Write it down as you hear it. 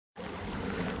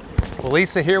Well,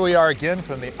 Lisa, here we are again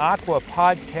from the Aqua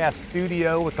Podcast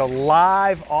Studio with a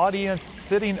live audience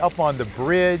sitting up on the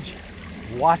bridge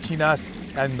watching us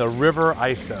and the River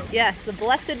Iso. Yes, the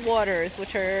blessed waters,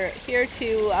 which are here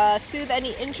to soothe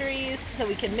any injuries so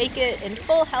we can make it in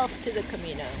full health to the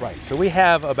Camino. Right, so we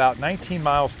have about 19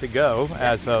 miles to go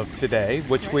as of today,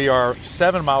 which we are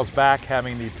 7 miles back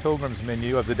having the pilgrim's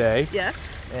menu of the day. Yes.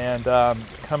 And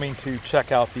coming to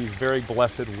check out these very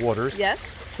blessed waters. Yes.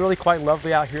 It's really quite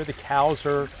lovely out here. The cows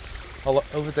are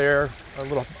over there a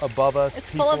little above us. It's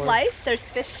full of life. There's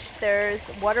fish, there's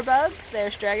water bugs,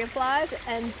 there's dragonflies,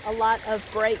 and a lot of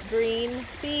bright green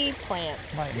sea plants,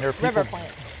 right, and there are river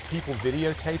plants. People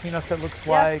videotaping us, it looks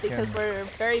like. Yes, because we're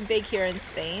very big here in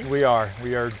Spain. We are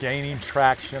gaining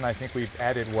traction. I think we've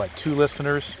added, 2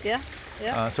 listeners? Yeah.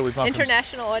 Yeah. So we've gone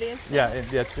international audience now.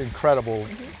 Yeah, it's incredible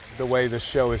the way this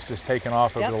show has just taken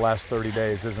off over the last 30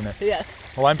 days, isn't it? Yes.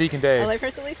 Well, I'm Deacon Dave. I'm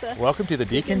Layperson Lisa. Welcome to the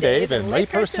Deacon Dave and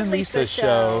Layperson Lisa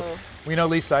show. We know,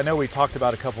 Lisa, I know we talked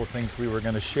about a couple of things we were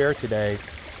going to share today,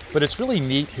 but it's really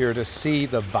neat here to see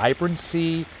the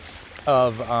vibrancy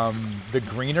of the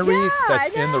greenery that's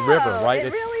in the river, right?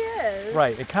 It really is.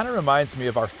 Right. It kind of reminds me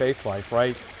of our faith life,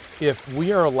 right? If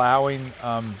we are allowing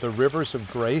the rivers of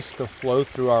grace to flow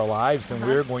through our lives, then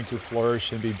we're going to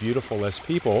flourish and be beautiful as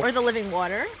people. Or the living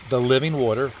water. The living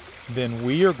water. Then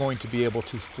we are going to be able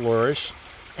to flourish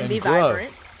and be grow.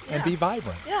 Vibrant. And be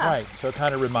vibrant. Yeah. Right. So it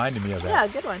kind of reminded me of that. Yeah,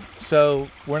 good one. So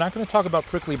we're not going to talk about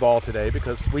prickly ball today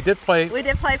because we did play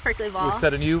prickly ball. We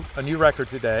set a new record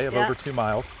today of over 2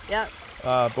 miles. Yep.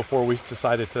 Before we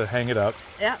decided to hang it up.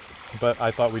 Yep. But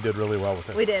I thought we did really well with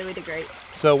it. We did great.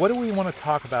 So what do we want to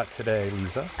talk about today,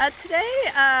 Lisa? Today,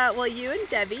 you and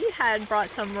Debbie had brought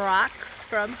some rocks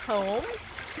from home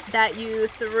that you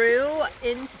threw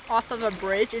off of a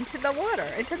bridge into the water,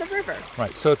 into the river.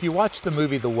 Right. So if you watch the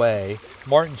movie The Way,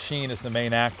 Martin Sheen is the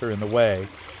main actor in The Way,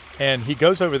 and he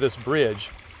goes over this bridge,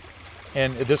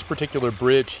 and at this particular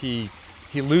bridge, he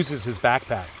loses his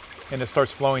backpack, and it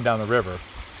starts flowing down the river.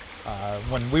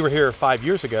 When we were here 5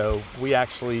 years ago, we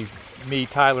actually, me,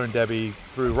 Tyler, and Debbie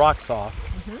threw rocks off.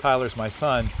 Tyler's my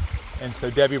son, and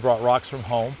so Debbie brought rocks from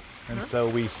home, and so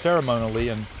we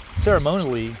ceremoniously,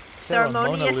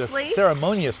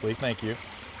 thank you,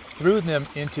 threw them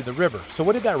into the river. So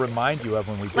what did that remind you of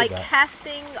when we did that? Like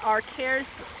casting our cares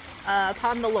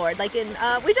upon the Lord. Like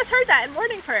we just heard that in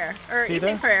morning prayer or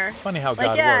evening prayer. It's funny how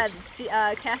God works.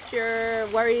 Cast your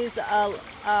worries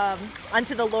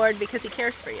unto the Lord because He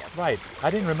cares for you. Right. I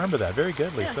didn't remember that. Very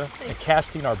good, Lisa. Yeah, and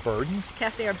casting our burdens.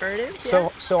 Casting our burdens.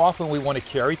 So often we want to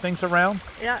carry things around.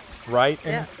 Yeah. Right.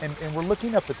 And we're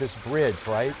looking up at this bridge,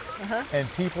 right?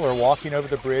 And people are walking over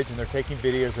the bridge and they're taking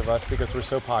videos of us because we're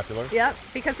so popular. Yeah.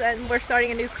 Because we're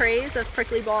starting a new craze of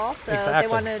prickly ball, so they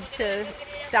wanted to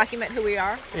document who we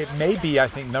are. It may be, I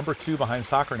think, number 2 behind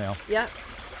soccer now. Yeah.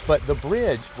 But the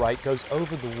bridge, right, goes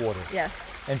over the water. Yes.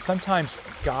 And sometimes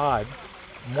God,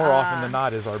 more often than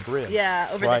not, is our bridge. Yeah,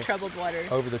 over the troubled waters.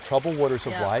 Over the troubled waters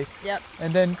of life. Yep.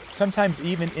 And then sometimes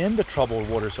even in the troubled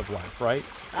waters of life, right?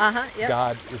 Yep.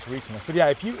 God is reaching us. But yeah,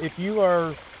 if you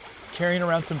are carrying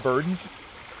around some burdens,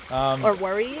 or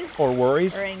worries, or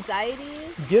anxieties,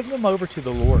 give them over to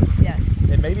the Lord. Yes.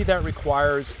 And maybe that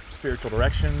requires spiritual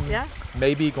direction. Yeah.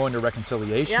 Maybe going to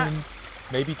reconciliation. Yeah.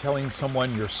 Maybe telling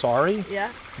someone you're sorry.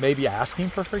 Yeah. Maybe asking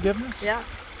for forgiveness. Yeah.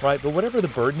 Right. But whatever the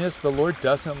burden is, the Lord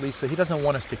doesn't, Lisa, He doesn't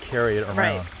want us to carry it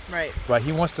around. Right.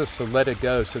 He wants us to let it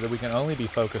go so that we can only be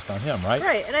focused on Him, right?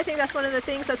 Right. And I think that's one of the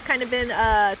things that's kind of been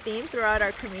a theme throughout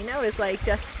our Camino is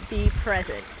just be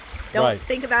present. Don't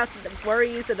think about the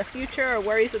worries of the future or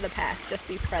worries of the past. Just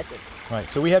be present. Right.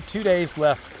 So we have 2 days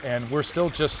left, and we're still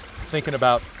just thinking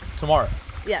about tomorrow.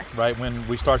 Yes. Right. When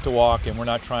we start to walk, and we're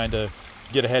not trying to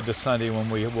get ahead to Sunday when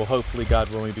we will hopefully, God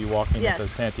willing, be walking into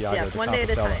Santiago. Yes, one day at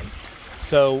a time.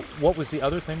 So what was the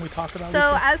other thing we talked about, So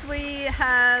Lisa? as we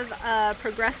have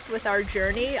progressed with our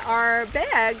journey, our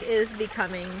bag is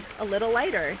becoming a little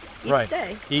lighter each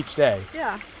day. Each day.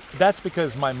 Yeah. That's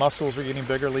because my muscles are getting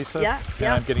bigger, Lisa. Yeah. And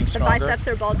I'm getting stronger. The biceps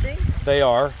are bulging. They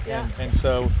are. Yeah. And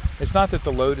so it's not that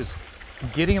the load is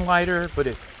getting lighter, but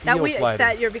it feels lighter.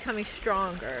 That you're becoming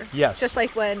stronger. Yes. Just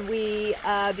like when we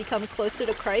become closer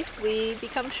to Christ, we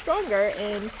become stronger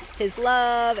in His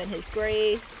love and His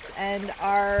grace and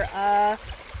our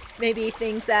maybe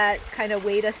things that kind of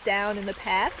weighed us down in the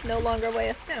past no longer weigh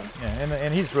us down. Yeah,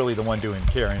 and He's really the one doing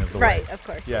carrying of the weight. Right, of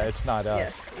course. Yeah, it's not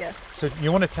us. Yes. So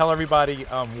you want to tell everybody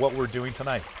what we're doing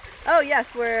tonight? Oh,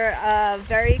 yes, we're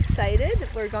very excited.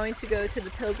 We're going to go to the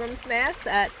Pilgrim's Mass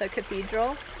at the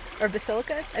Cathedral, or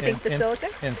Basilica, Basilica.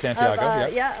 In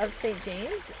Santiago, of St.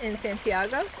 James in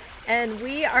Santiago. and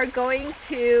we are going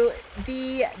to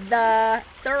be the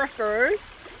thoroughfares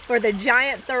for the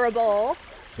giant thoroughbull,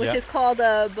 which Yeah. is called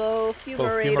a Bofumerator.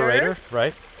 Bofumerator,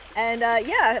 right? And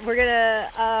we're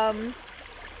gonna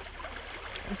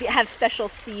have special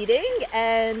seating,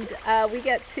 and we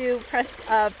get to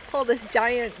pull this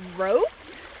giant rope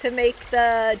to make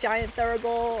the giant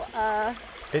thoroughbull.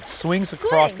 It swings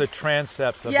across Swing. the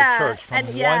transepts of Yeah, the church from and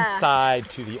one yeah. side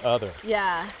to the other,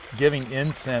 Yeah, giving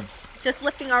incense. just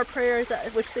lifting our prayers,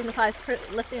 which signifies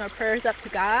lifting our prayers up to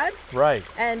God. Right.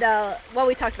 And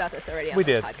we talked about this already on We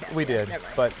the did. podcast. We Yeah, did. never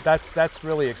mind. But that's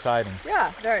really exciting.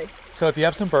 Yeah, very. So if you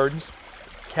have some burdens,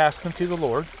 cast them to the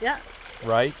Lord, Yeah,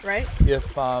 right? right. If you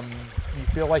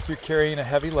feel like you're carrying a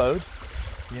heavy load,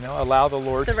 allow the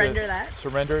Lord Surrender to that.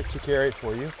 surrender it to carry it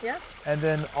for you. Yeah, And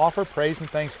then offer praise and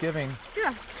thanksgiving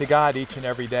yeah, to God each and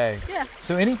every day. yeah.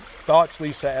 So any thoughts,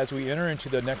 Lisa, as we enter into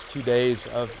the next 2 days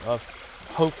of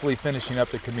hopefully finishing up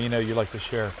the Camino you'd like to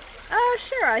share?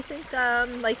 Sure. I think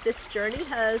this journey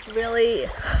has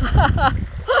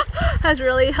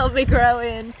really helped me grow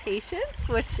in patience,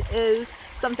 which is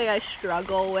something I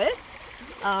struggle with.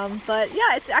 But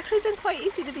yeah, it's actually been quite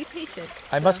easy to be patient.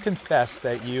 I must confess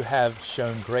that you have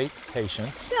shown great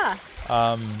patience. Yeah.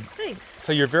 Thanks.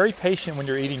 So you're very patient when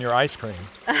you're eating your ice cream,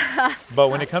 but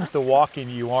when it comes to walking,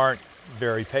 you aren't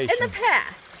very patient. In the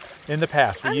past, In the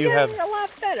past, but I'm you getting a lot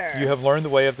better. have learned the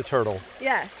way of the turtle.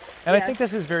 Yes. And yes. I think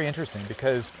this is very interesting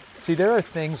because, see, there are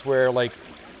things where,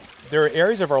 there are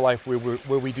areas of our life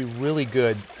where we do really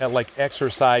good at,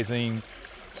 exercising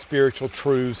spiritual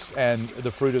truths and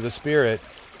the fruit of the Spirit,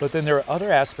 but then there are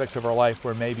other aspects of our life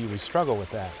where maybe we struggle with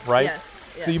that, right? Yes.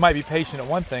 So you might be patient at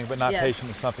one thing, but not Yes.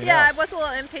 patient at something Yeah, else. I was a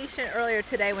little impatient earlier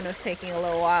today when it was taking a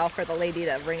little while for the lady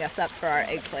to ring us up for our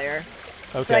egg player.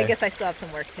 Okay. So I guess I still have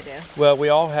some work to do. Well, we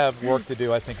all have work to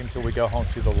do, I think, until we go home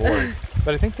to the Lord.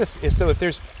 But I think this is, so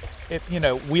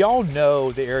we all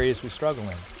know the areas we struggle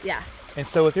in. Yeah. And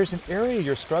so if there's an area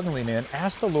you're struggling in,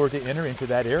 ask the Lord to enter into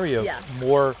that area Yeah.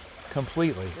 more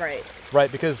completely. Right.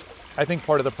 Right? Because I think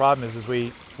part of the problem is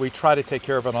we try to take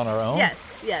care of it on our own. Yes.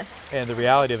 Yes. And the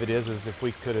reality of it is if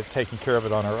we could have taken care of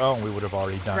it on our own, we would have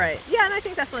already done Right. it. Yeah, and I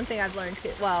think that's one thing I've learned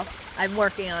too. Well, I'm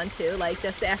working on too,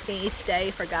 just asking each day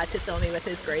for God to fill me with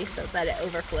His grace so that it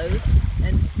overflows.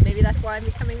 And maybe that's why I'm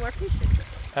becoming more patient.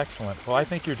 Excellent. Well, I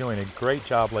think you're doing a great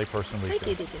job, layperson Lisa.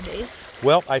 Thank you, Deacon Dave.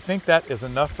 Well, I think that is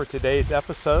enough for today's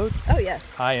episode. Oh, yes.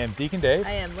 I am Deacon Dave.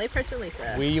 I am layperson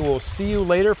Lisa. We will see you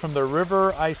later from the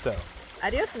River Iso.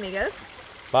 Adios, amigos.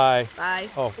 Bye. Bye.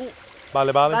 Oh, Ooh.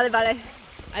 vale, vale. Vale, vale.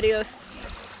 Adios,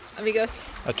 amigos.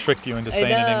 I tricked you into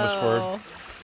saying an English word. I know.